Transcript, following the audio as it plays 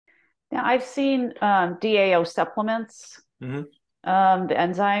Now, I've seen DAO supplements, Hmm. the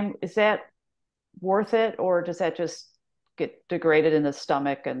enzyme. Is that worth it, or does that just get degraded in the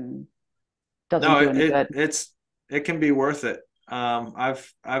stomach and doesn't No, do any good? it can be worth it.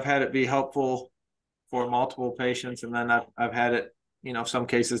 I've had it be helpful for multiple patients, and then I've had it, some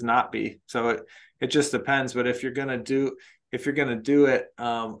cases not be. So it just depends. But if you're gonna do it,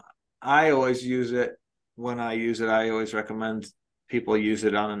 I always use it. When I use it, I always recommend people use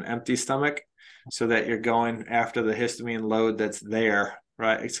it on an empty stomach, so that you're going after the histamine load that's there,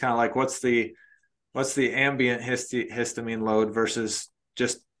 right? It's kind of like what's the ambient histamine load versus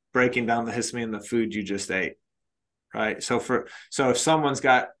just breaking down the histamine in the food you just ate, right? So if someone's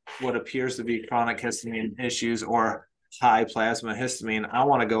got what appears to be chronic histamine issues or high plasma histamine, I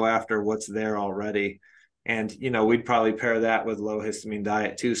want to go after what's there already. And we'd probably pair that with low histamine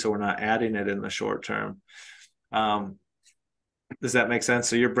diet too, so we're not adding it in the short term. Um, does that make sense?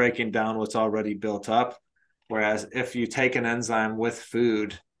 So you're breaking down what's already built up. Whereas if you take an enzyme with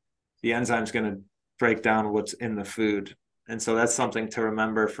food, the enzyme's going to break down what's in the food. And so that's something to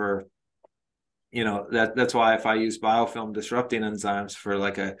remember for, that's why if I use biofilm disrupting enzymes for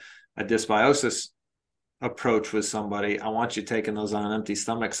like a dysbiosis approach with somebody, I want you taking those on an empty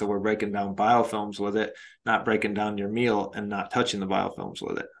stomach. So we're breaking down biofilms with it, not breaking down your meal and not touching the biofilms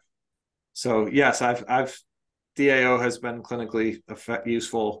with it. So yes, DAO has been clinically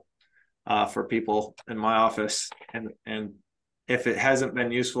useful for people in my office, and if it hasn't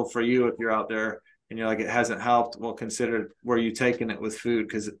been useful for you, if you're out there and you're like it hasn't helped, well, consider were you taking it with food,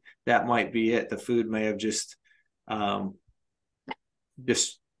 because that might be it. The food may have um,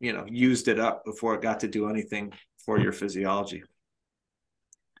 just used it up before it got to do anything for your physiology.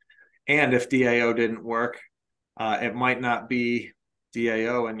 And if DAO didn't work, it might not be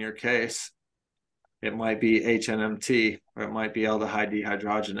DAO in your case. It might be HNMT, or it might be aldehyde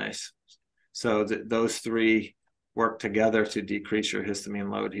dehydrogenase. So those three work together to decrease your histamine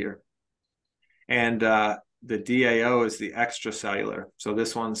load here. And the DAO is the extracellular. So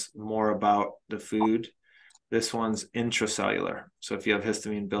this one's more about the food. This one's intracellular. So if you have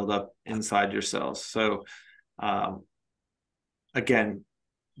histamine buildup inside your cells. So um, again,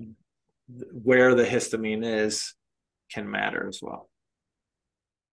 where the histamine is can matter as well.